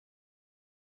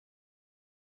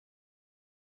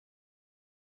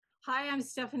Hi, I'm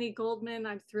Stephanie Goldman.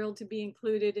 I'm thrilled to be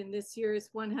included in this year's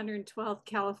 112th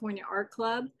California Art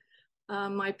Club.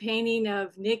 My painting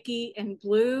of Nikki in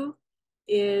blue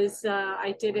is,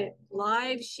 I did it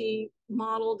live. She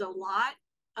modeled a lot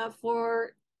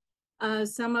for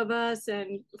some of us.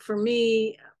 And for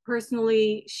me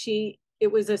personally,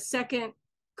 it was a second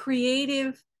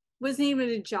creative, wasn't even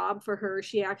a job for her.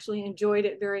 She actually enjoyed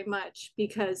it very much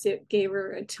because it gave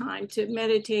her a time to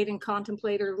meditate and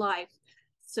contemplate her life.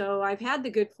 So I've had the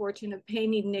good fortune of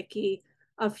painting Nikki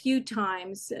a few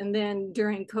times, and then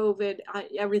during COVID,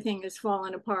 everything has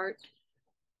fallen apart.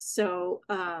 So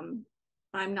I'm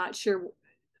not sure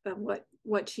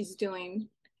what she's doing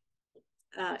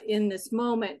in this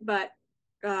moment, but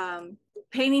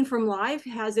painting from life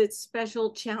has its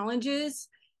special challenges,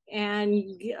 and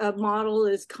a model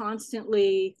is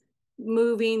constantly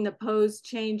moving, the pose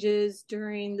changes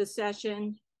during the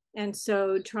session. And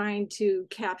so trying to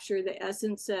capture the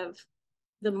essence of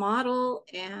the model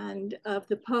and of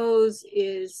the pose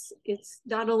it's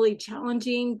not only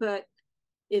challenging, but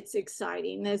it's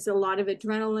exciting. There's a lot of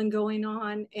adrenaline going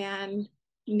on, and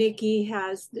Nikki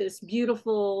has this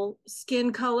beautiful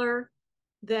skin color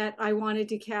that I wanted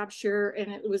to capture,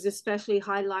 and it was especially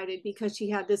highlighted because she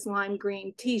had this lime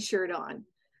green t-shirt on.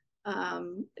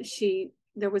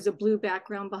 There was a blue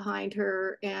background behind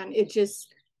her, and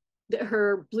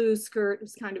her blue skirt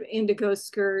was kind of indigo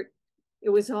skirt. It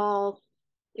was all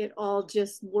it all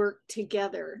just worked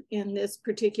together in this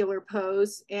particular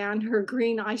pose, and her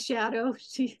green eyeshadow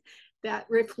that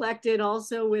reflected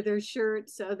also with her shirt,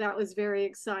 so that was very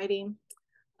exciting.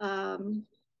 um,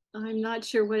 I'm not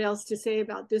sure what else to say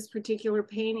about this particular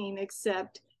painting,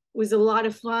 except it was a lot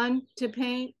of fun to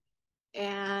paint.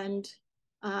 And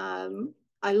um,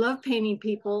 I love painting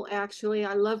people. Actually,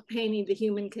 I love painting the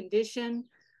human condition.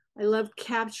 I love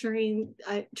trying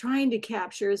to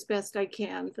capture as best I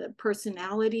can the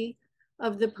personality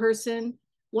of the person.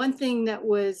 One thing that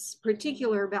was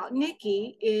particular about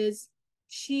Nikki is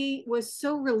she was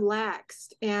so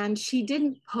relaxed, and she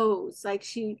didn't pose. Like,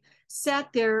 she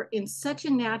sat there in such a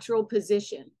natural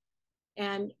position.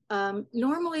 And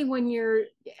normally, when you're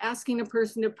asking a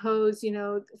person to pose,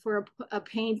 for a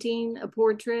painting, a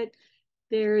portrait,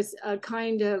 there's a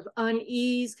kind of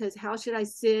unease because how should I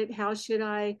sit? How should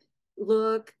I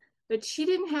look? But she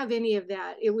didn't have any of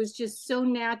that. It was just so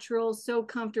natural, so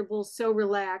comfortable, so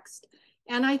relaxed.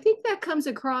 And I think that comes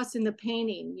across in the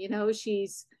painting.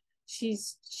 She's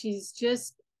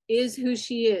just is who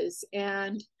she is.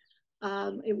 And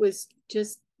it was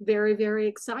just very, very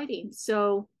exciting.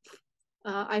 So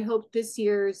I hope this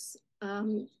year's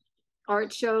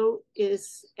art show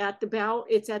it's at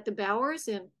the Bowers,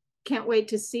 and can't wait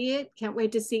to see it. Can't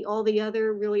wait to see all the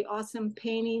other really awesome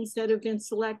paintings that have been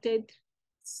selected.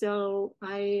 So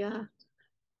I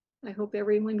hope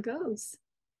everyone goes.